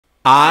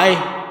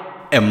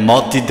I am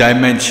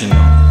multidimensional.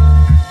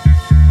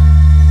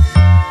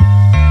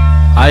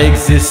 I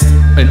exist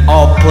in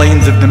all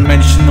planes of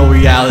dimensional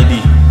reality,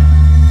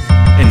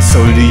 and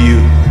so do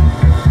you.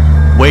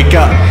 Wake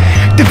up.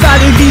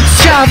 Divided each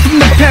child from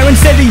the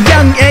parents at a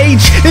young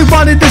age. They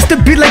wanted us to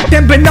be like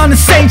them but on the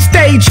same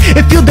stage.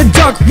 It fueled the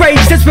dark rage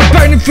that's been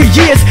burning for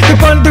years. They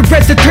wanted the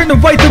reds to turn to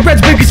white, the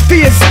reds' biggest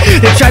fears.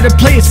 They tried to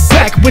play us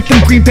back with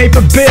them green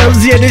paper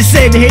bills. Yeah, they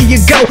said, here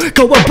you go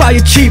and buy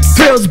your cheap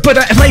pills.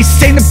 But our place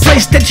ain't a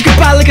place that you can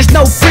buy like it's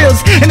no frills.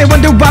 And they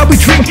wonder why we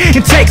drink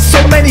and take so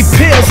many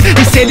pills.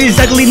 They say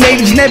these ugly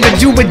ladies never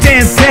do a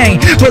damn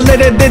thing, but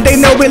little did they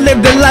know we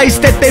live the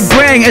lives that they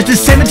bring. As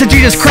descendants of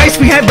Jesus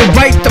Christ, we have the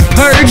right to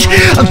purge.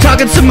 I'm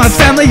talking to my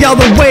family all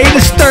the way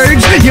to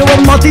Sturge. Yo,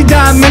 I'm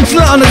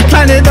multi-dimensional on this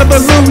planet of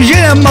illusion.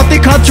 I'm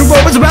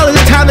multicultural as well.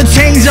 It's time to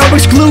change our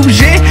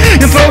exclusion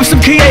and form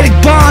some chaotic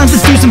bonds.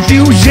 Let's do some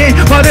fusion.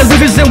 While they're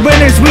losers and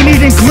winners, we need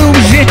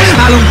inclusion.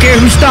 I don't care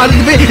who started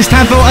it, it's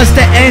time for us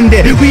to end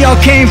it. We all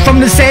came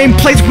from the same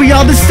place, we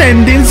all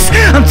descendants.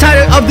 I'm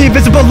tired of the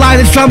invisible line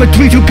that's drawn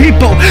between two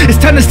people. It's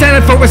time to stand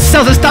up for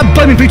ourselves and stop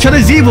blaming for each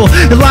other's evil.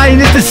 The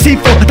lying is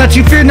deceitful, I thought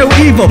you fear no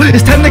evil.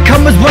 It's time to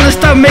come as one and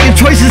start making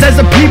choices as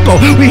a people.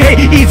 We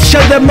hate each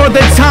other more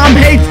than Tom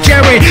hates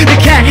Jerry. The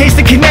cat hates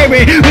the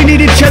canary. We need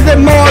each other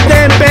more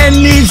than Ben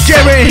needs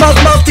Jerry.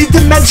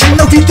 Multi-dimensional,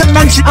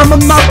 multi-dimensional. I'm a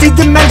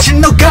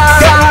multi-dimensional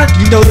God.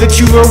 You know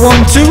that you are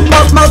one too.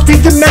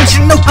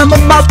 Multi-dimensional. I'm a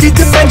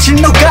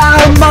multi-dimensional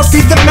God.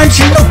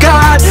 Multi-dimensional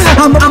God.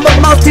 I'm a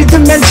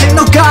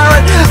multi-dimensional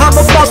God. I'm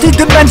a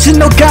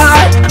multi-dimensional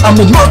God. I'm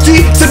a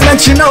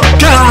multi-dimensional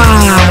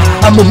God.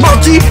 I'm a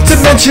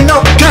multi-dimensional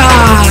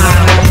God.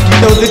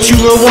 You know that you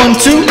are one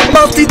too.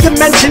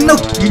 Multi-dimensional.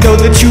 You know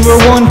that you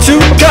are one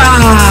too.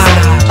 God.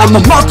 I'm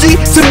a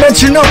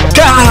multi-dimensional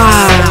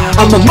God.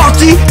 I'm a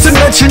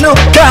multi-dimensional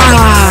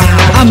God.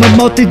 I'm a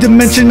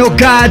multi-dimensional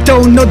God.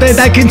 Don't know that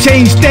I can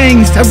change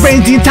things.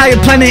 Arrange the entire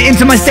planet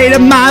into my state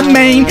of mind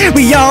main.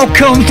 We all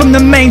come from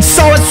the main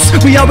source.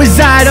 We all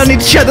reside on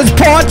each other's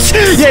porch.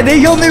 Yeah, the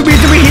only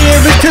reason we're here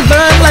is to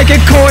learn like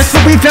a course.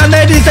 What we found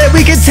that is that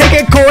we can take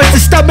a course.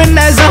 As stubborn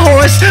as a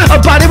horse,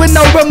 a body with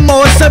no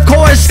remorse. Of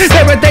course,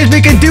 there are things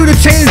we can do to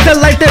change the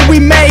life that we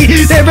made.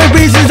 There are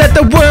reasons that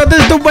the world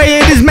is the way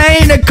it is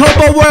made. A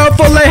cold world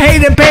full of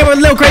hate and pain. We're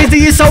a little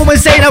crazy, you're so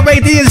insane. I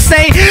rate the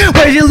insane.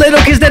 Where's your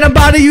little kids that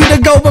bother you to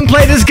go and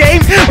play this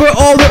game? We're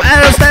all the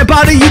adults that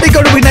bother you to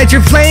go to ignite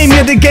your flame.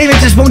 Yeah, the game,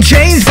 it just won't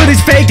change for these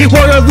fake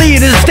world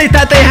leaders. They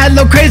thought they had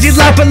no crazy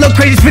life, but look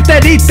crazy, spit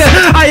that ether.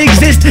 I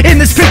exist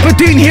in the space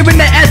between here and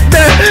the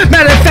ether.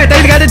 Matter of fact,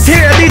 I got a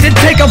tear, I need to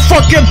take a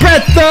fucking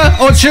breath,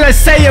 or should I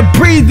say a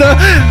breather?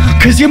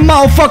 Cause you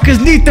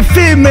motherfuckers need to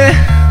feel me.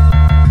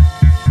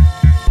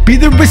 Be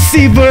the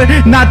receiver,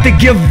 not the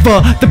giver.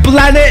 The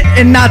planet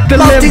and not the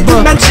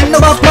liver.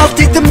 Multi-dimensional,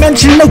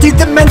 multi-dimensional,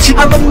 multi-dimensional.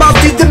 I'm a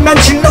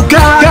multi-dimensional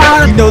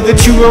God. You know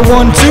that you are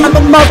one too. I'm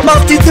a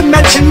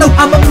multi-dimensional.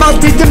 I'm a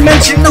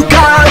multi-dimensional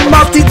God.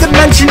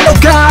 Multi-dimensional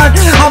God.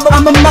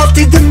 I'm a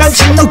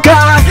multi-dimensional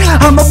God.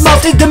 I'm a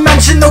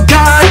multi-dimensional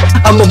God.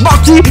 I'm a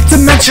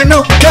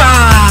multi-dimensional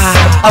God.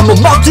 I'm a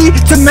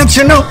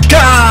multi-dimensional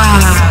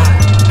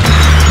God.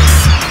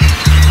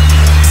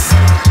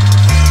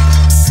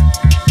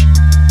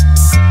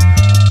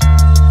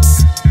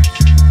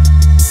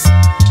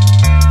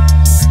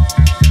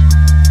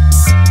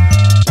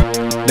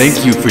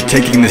 Thank you for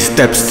taking the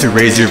steps to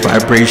raise your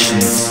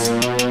vibrations.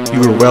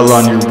 You are well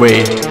on your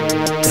way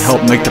to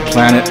help make the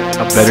planet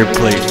a better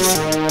place.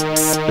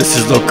 This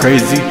is Lil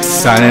Crazy,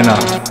 signing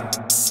off.